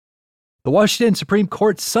The Washington Supreme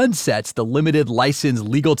Court sunsets the limited license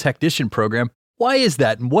legal technician program. Why is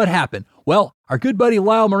that and what happened? Well, our good buddy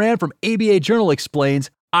Lyle Moran from ABA Journal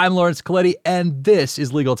explains. I'm Lawrence Coletti, and this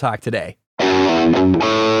is Legal Talk Today.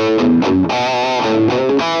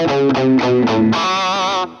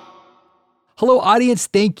 Hello, audience.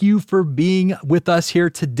 Thank you for being with us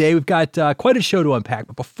here today. We've got quite a show to unpack.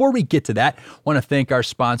 But before we get to that, I want to thank our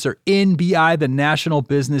sponsor, NBI, the National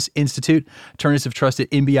Business Institute. Attorneys have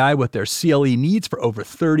trusted NBI with their CLE needs for over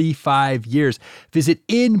 35 years. Visit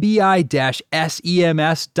nbi-sems.com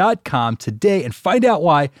today and find out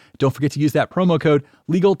why. Don't forget to use that promo code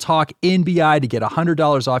LegalTalkNBI to get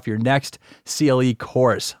 $100 off your next CLE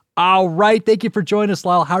course. All right. Thank you for joining us,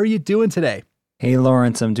 Lyle. How are you doing today? Hey,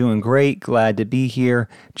 Lawrence, I'm doing great. Glad to be here.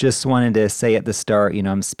 Just wanted to say at the start,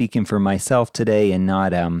 I'm speaking for myself today and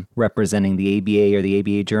not representing the ABA or the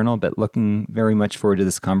ABA Journal, but looking very much forward to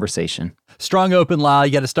this conversation. Strong open, Lyle.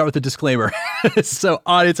 You got to start with a disclaimer. So,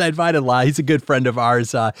 audience, I invited Lyle. He's a good friend of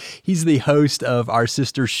ours. He's the host of our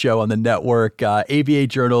sister show on the network, ABA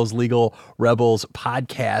Journal's Legal Rebels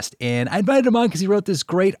podcast. And I invited him on because he wrote this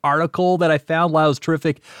great article that I found. Lyle's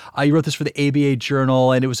terrific. He wrote this for the ABA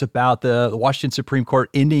Journal, and it was about the Washington Supreme Court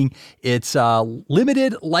ending its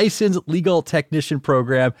limited license legal technician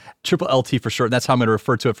program, Triple LT for short. And that's how I'm going to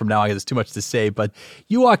refer to it from now on because it's too much to say. But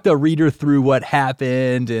you walked the reader through what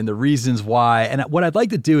happened and the reasons why. And what I'd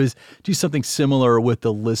like to do is do something similar with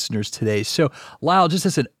the listeners today. So, Lyle, just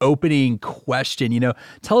as an opening question,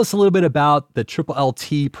 tell us a little bit about the Triple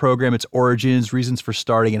LT program, its origins, reasons for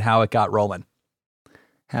starting, and how it got rolling.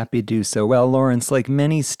 Happy to do so. Well, Lawrence, like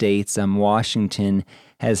many states, Washington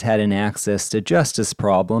has had an access to justice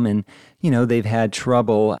problem, and they've had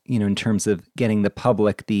trouble in terms of getting the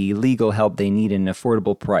public the legal help they need at an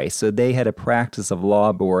affordable price. So they had a practice of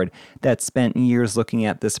law board that spent years looking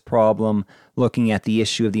at this problem, looking at the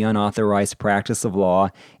issue of the unauthorized practice of law,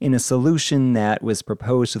 and a solution that was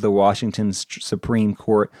proposed to the Washington Supreme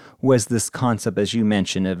Court was this concept, as you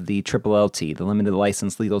mentioned, of the Triple LT, the limited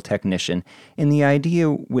license legal technician. And the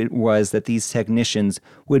idea was that these technicians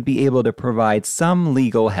would be able to provide some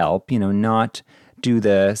legal help, not do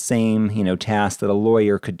the same, tasks that a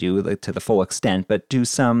lawyer could do to the full extent, but do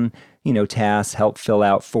some, tasks, help fill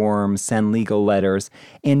out forms, send legal letters,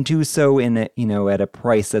 and do so in a, at a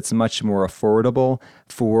price that's much more affordable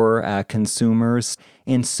for consumers.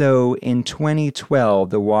 And so in 2012,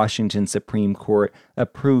 the Washington Supreme Court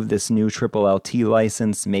approved this new Triple LT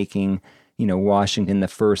license, making, Washington the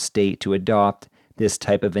first state to adopt this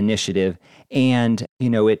type of initiative. And,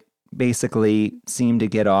 it basically seemed to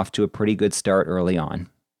get off to a pretty good start early on.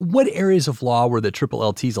 What areas of law were the Triple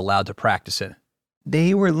LTs allowed to practice in?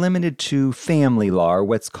 They were limited to family law, or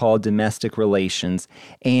what's called domestic relations.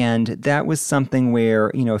 And that was something where,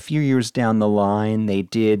 a few years down the line, they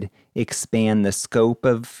did expand the scope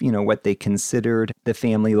of, what they considered the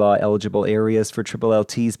family law eligible areas for Triple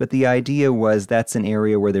LTs. But the idea was that's an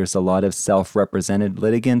area where there's a lot of self-represented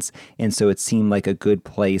litigants. And so it seemed like a good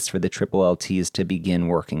place for the Triple LTs to begin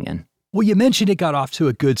working in. Well, you mentioned it got off to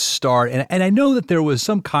a good start, and I know that there was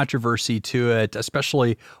some controversy to it,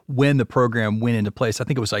 especially when the program went into place. I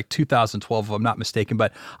think it was like 2012, if I'm not mistaken,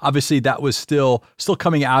 but obviously that was still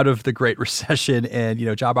coming out of the Great Recession,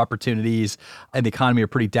 and job opportunities and the economy are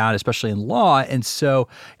pretty down, especially in law. And so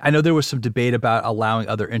I know there was some debate about allowing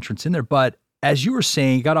other entrants in there, but as you were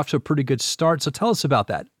saying, it got off to a pretty good start. So tell us about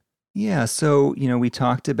that. Yeah, so, we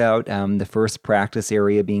talked about the first practice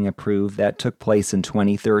area being approved. That took place in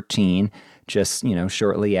 2013, just,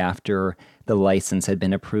 shortly after the license had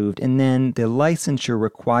been approved. And then the licensure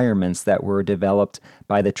requirements that were developed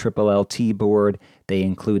by the Triple LT board, they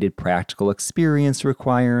included practical experience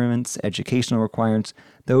requirements, educational requirements.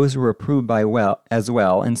 Those were approved as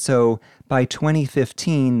well. And so by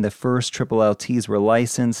 2015, the first Triple LTs were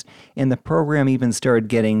licensed, and the program even started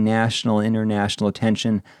getting national and international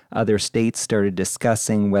attention. Other states started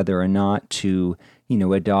discussing whether or not to,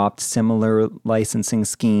 adopt similar licensing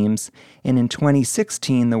schemes. And in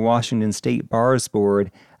 2016, the Washington State Bars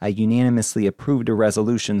Board unanimously approved a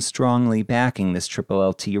resolution strongly backing this Triple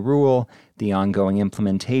LT rule, the ongoing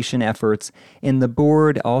implementation efforts, and the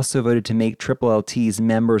board also voted to make Triple LTs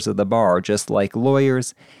members of the bar, just like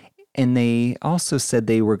lawyers. And they also said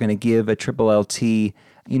they were going to give a Triple LT,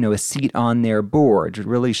 a seat on their board,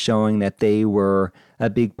 really showing that they were a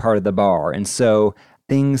big part of the bar. And so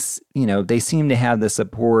things, they seem to have the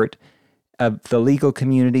support of the legal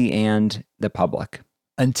community and the public.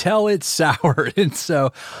 Until it soured. And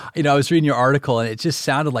so, I was reading your article and it just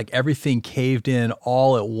sounded like everything caved in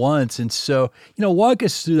all at once. And so, walk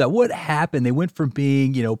us through that. What happened? They went from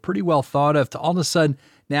being, pretty well thought of to all of a sudden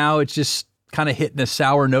now it's just kind of hitting a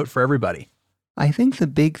sour note for everybody? I think the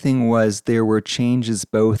big thing was there were changes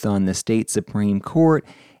both on the state Supreme Court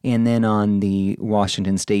and then on the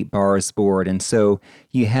Washington State Bars Board. And so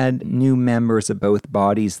you had new members of both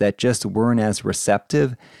bodies that just weren't as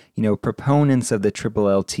receptive. Proponents of the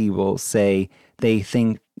LLT will say they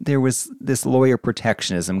think there was this lawyer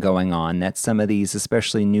protectionism going on, that some of these,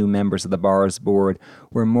 especially new members of the Bars Board,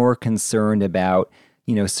 were more concerned about,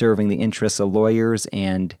 serving the interests of lawyers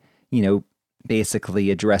and,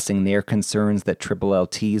 basically addressing their concerns that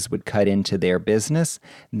LLTs would cut into their business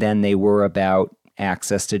than they were about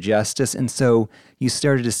access to justice. And so you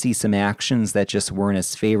started to see some actions that just weren't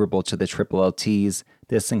as favorable to the LLTs.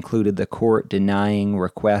 This included the court denying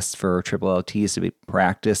requests for LLTs to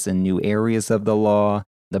practice in new areas of the law.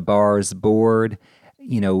 The Bars Board,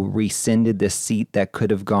 rescinded this seat that could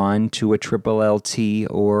have gone to a LLT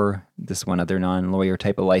or this one other non-lawyer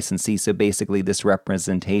type of licensee. So basically this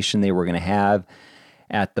representation they were going to have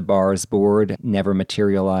at the Bars Board never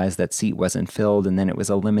materialized. That seat wasn't filled, and then it was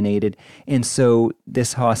eliminated. And so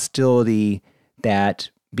this hostility that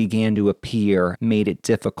began to appear made it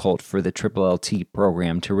difficult for the LLT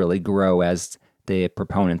program to really grow as the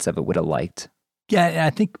proponents of it would have liked. Yeah, and I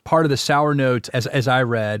think part of the sour note, as I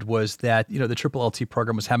read, was that the LLT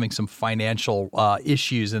program was having some financial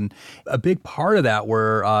issues, and a big part of that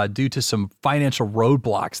were due to some financial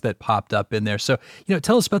roadblocks that popped up in there. So,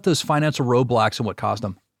 tell us about those financial roadblocks and what caused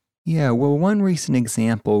them. Yeah, well, one recent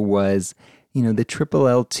example was, the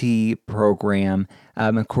LLT program.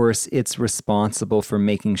 Of course, it's responsible for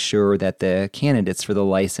making sure that the candidates for the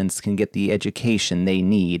license can get the education they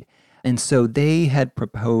need. And so they had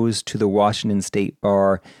proposed to the Washington State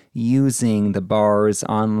Bar using the bar's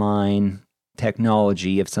online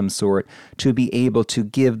technology of some sort to be able to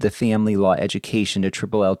give the family law education to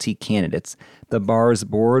LLT candidates. The bar's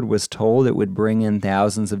board was told it would bring in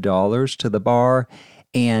thousands of dollars to the bar.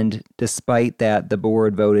 And despite that, the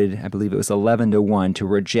board voted, I believe it was 11-1, to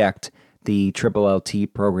reject the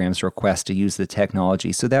LLT program's request to use the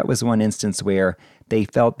technology. So that was one instance where they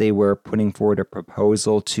felt they were putting forward a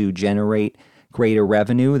proposal to generate greater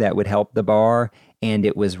revenue that would help the bar, and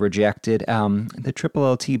it was rejected. The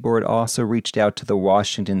LLT board also reached out to the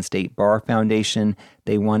Washington State Bar Foundation.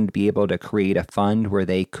 They wanted to be able to create a fund where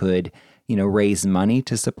they could, raise money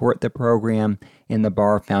to support the program, and the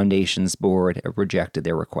Bar Foundation's board rejected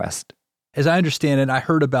their request. As I understand it, I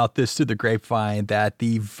heard about this through the grapevine, that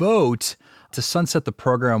the vote to sunset the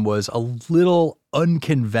program was a little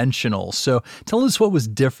unconventional. So tell us what was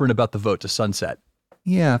different about the vote to sunset.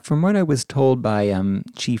 Yeah, from what I was told by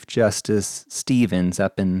Chief Justice Stevens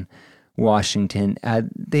up in Washington,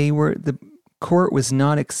 the court was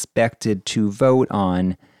not expected to vote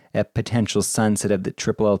on a potential sunset of the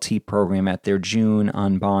LLT program at their June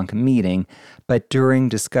en banc meeting, but during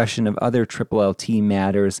discussion of other LLT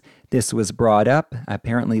matters, this was brought up.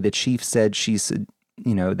 Apparently, the chief said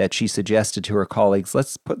that she suggested to her colleagues,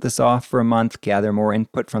 let's put this off for a month, gather more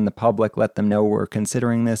input from the public, let them know we're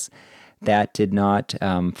considering this. That did not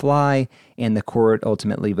fly, and the court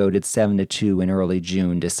ultimately voted 7-2 in early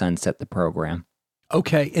June to sunset the program.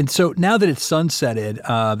 Okay, and so now that it's sunsetted,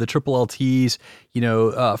 the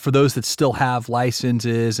LLTs, for those that still have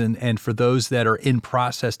licenses and for those that are in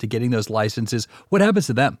process to getting those licenses, what happens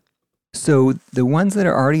to them? So the ones that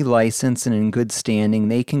are already licensed and in good standing,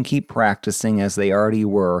 they can keep practicing as they already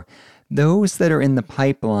were. Those that are in the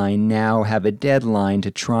pipeline now have a deadline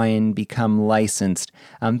to try and become licensed.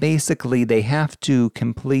 Basically, they have to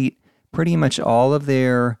complete pretty much all of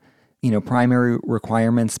their primary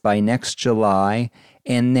requirements by next July,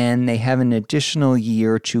 and then they have an additional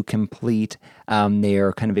year to complete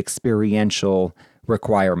their kind of experiential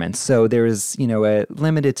requirements. So there's, a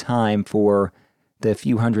limited time for the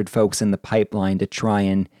few hundred folks in the pipeline to try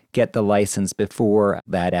and get the license before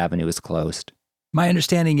that avenue is closed. My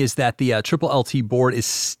understanding is that the LLT board is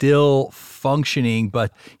still functioning,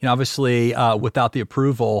 but obviously without the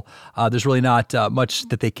approval, there's really not much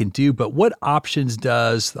that they can do. But what options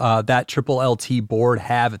does that LLT board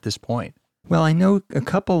have at this point? Well, I know a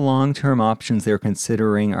couple long-term options they're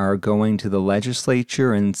considering are going to the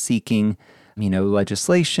legislature and seeking,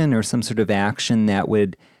 legislation or some sort of action that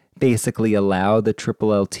would basically allow the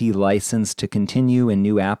LLT license to continue and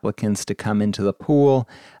new applicants to come into the pool.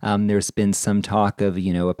 There's been some talk of,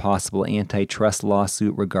 a possible antitrust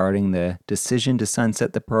lawsuit regarding the decision to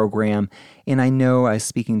sunset the program. And I know I was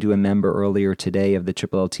speaking to a member earlier today of the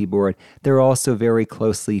LLT board. They're also very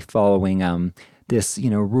closely following this,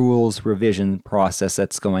 rules revision process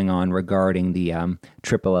that's going on regarding the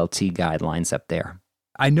LLT guidelines up there.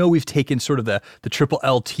 I know we've taken sort of the triple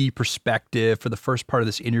LT perspective for the first part of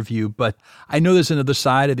this interview, but I know there's another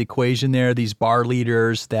side of the equation there, these bar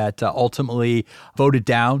leaders that ultimately voted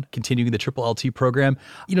down continuing the triple LT program.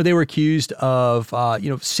 They were accused of,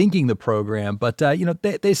 sinking the program, but,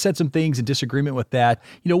 they said some things in disagreement with that.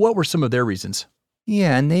 What were some of their reasons?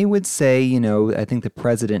 Yeah, and they would say, I think the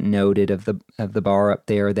president noted of the bar up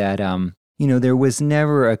there that, there was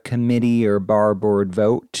never a committee or bar board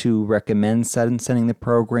vote to recommend sunsetting the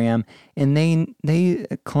program, and they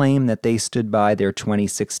claim that they stood by their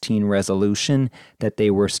 2016 resolution, that they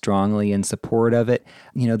were strongly in support of it.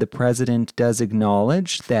 The president does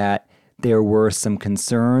acknowledge that there were some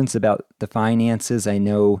concerns about the finances. I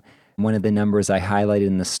know one of the numbers I highlighted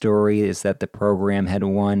in the story is that the program had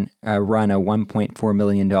run a $1.4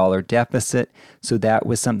 million deficit, so that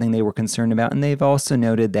was something they were concerned about. And they've also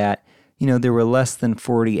noted that there were less than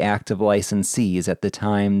 40 active licensees at the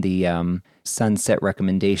time the sunset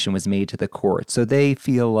recommendation was made to the court. So they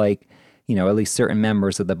feel like, at least certain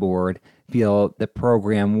members of the board feel the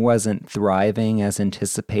program wasn't thriving as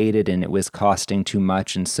anticipated and it was costing too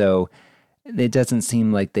much. And so it doesn't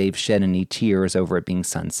seem like they've shed any tears over it being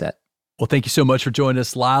sunset. Well, thank you so much for joining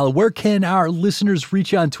us, Lyle. Where can our listeners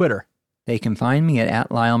reach you on Twitter? They can find me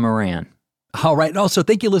at Lyle Moran. All right. And also,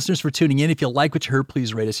 thank you, listeners, for tuning in. If you like what you heard,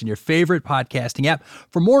 please rate us in your favorite podcasting app.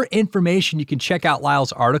 For more information, you can check out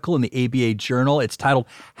Lyle's article in the ABA Journal. It's titled,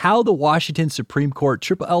 How the Washington Supreme Court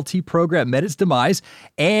Triple LT Program Met Its Demise.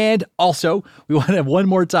 And also, we want to one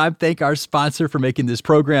more time thank our sponsor for making this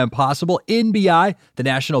program possible, NBI, the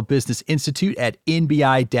National Business Institute at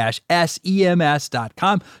nbi-sems.com.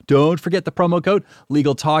 Don't forget the promo code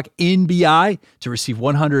LegalTalkNBI to receive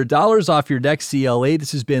 $100 off your next CLA.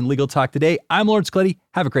 This has been Legal Talk Today. I'm Lawrence Cleddy.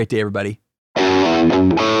 Have a great day, everybody.